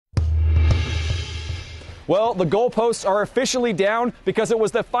Well, the goalposts are officially down because it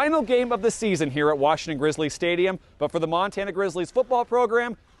was the final game of the season here at Washington Grizzly Stadium. But for the Montana Grizzlies football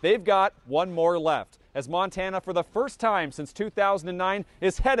program, they've got one more left, as Montana, for the first time since 2009,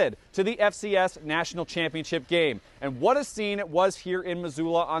 is headed to the FCS National Championship game. And what a scene it was here in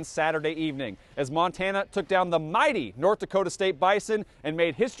Missoula on Saturday evening, as Montana took down the mighty North Dakota State Bison and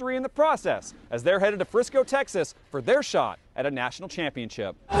made history in the process, as they're headed to Frisco, Texas for their shot at a national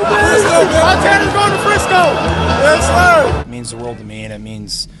championship. Montana's going to Frisco! Yes, sir! It means the world to me, and it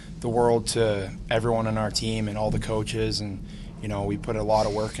means the world to everyone on our team and all the coaches. And you know, we put a lot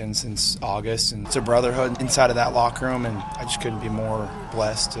of work in since August, and it's a brotherhood inside of that locker room, and I just couldn't be more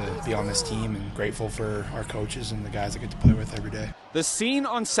blessed to be on this team and grateful for our coaches and the guys I get to play with every day. The scene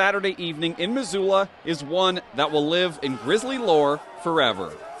on Saturday evening in Missoula is one that will live in Grizzly lore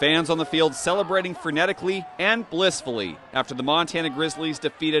forever. Fans on the field celebrating frenetically and blissfully after the Montana Grizzlies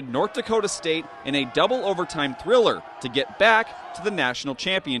defeated North Dakota State in a double overtime thriller to get back to the national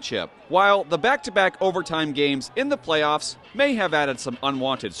championship. While the back-to-back overtime games in the playoffs may have added some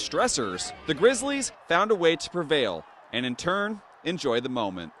unwanted stressors, the Grizzlies found a way to prevail and in turn enjoy the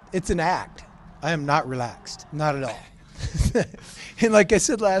moment. It's an act. I am not relaxed, not at all. And like I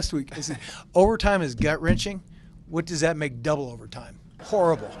said last week, I said, overtime is gut-wrenching. What does that make double overtime?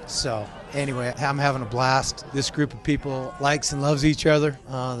 Horrible. So anyway, I'm having a blast. This group of people likes and loves each other.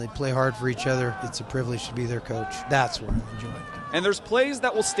 They play hard for each other. It's a privilege to be their coach. That's what I'm enjoying. And there's plays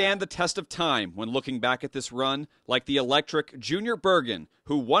that will stand the test of time when looking back at this run, like the electric Junior Bergen,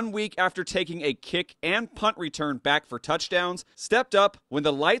 who 1 week after taking a kick and punt return back for touchdowns, stepped up when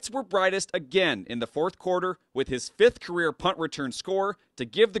the lights were brightest again in the fourth quarter with his 5th career punt return score to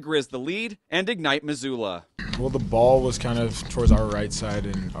give the Grizz the lead and ignite Missoula. Well, the ball was kind of towards our right side,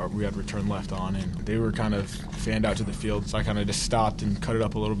 and we had return left on, and they were kind of fanned out to the field, so I kind of just stopped and cut it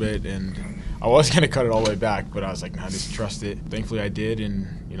up a little bit, and I was going to cut it all the way back, but I was like, nah, just trust it. Thankfully I did, and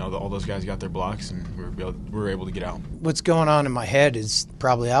you know, all those guys got their blocks, and we were able to get out. What's going on in my head is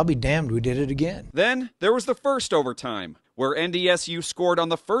probably, I'll be damned, we did it again. Then there was the first overtime, where NDSU scored on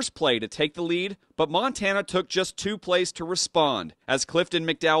the first play to take the lead, but Montana took just 2 plays to respond, as Clifton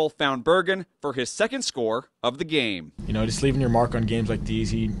McDowell found Bergen for his 2nd score of the game. You know, just leaving your mark on games like these.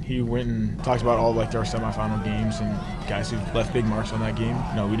 He went and talked about all like our semifinal games and guys who left big marks on that game.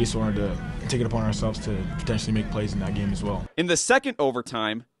 You know, we just wanted to take it upon ourselves to potentially make plays in that game as well. In the second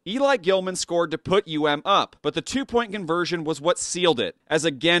overtime, Eli Gilman scored to put UM up, but the 2-point conversion was what sealed it, as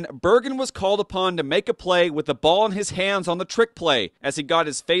again Bergen was called upon to make a play with the ball in his hands on the trick play as he got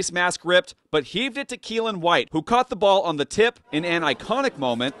his face mask ripped, but heaved it to Keelan White, who caught the ball on the tip in an iconic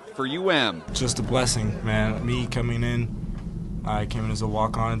moment for UM. Just a blessing, man. Me coming in, I came in as a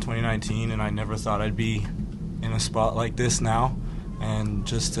walk-on in 2019, and I never thought I'd be in a spot like this now, and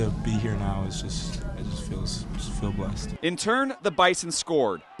just to be here now is just feel blessed. In turn, the Bison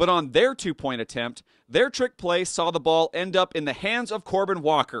scored, but on their 2-point attempt, their trick play saw the ball end up in the hands of Corbin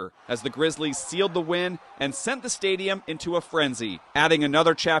Walker as the Grizzlies sealed the win and sent the stadium into a frenzy, adding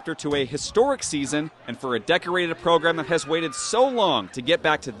another chapter to a historic season and for a decorated program that has waited so long to get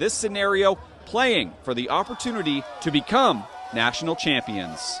back to this scenario, playing for the opportunity to become national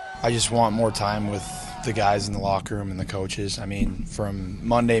champions. I just want more time with the guys in the locker room and the coaches. I mean, from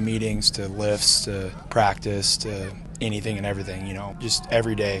Monday meetings to lifts to practice to anything and everything, you know, just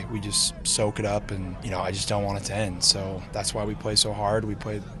every day we just soak it up, and you know, I just don't want it to end. So that's why we play so hard. We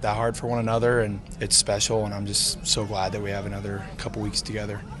play that hard for one another, and it's special, and I'm just so glad that we have another couple weeks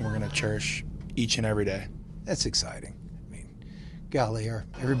together, and we're going to cherish each and every day. That's exciting. I mean, golly,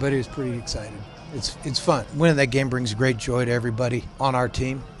 everybody was pretty excited. It's fun. Winning that game brings great joy to everybody on our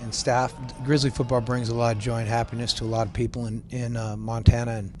team and staff. Grizzly football brings a lot of joy and happiness to a lot of people in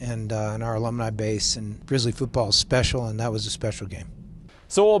Montana and in our alumni base. And Grizzly football is special, and that was a special game.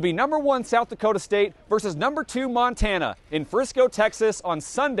 So it will be #1 South Dakota State versus #2 Montana in Frisco, Texas on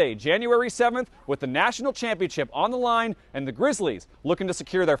Sunday, January 7th, with the national championship on the line and the Grizzlies looking to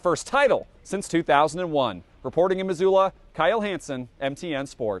secure their first title since 2001. Reporting in Missoula, Kyle Hansen, MTN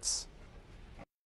Sports.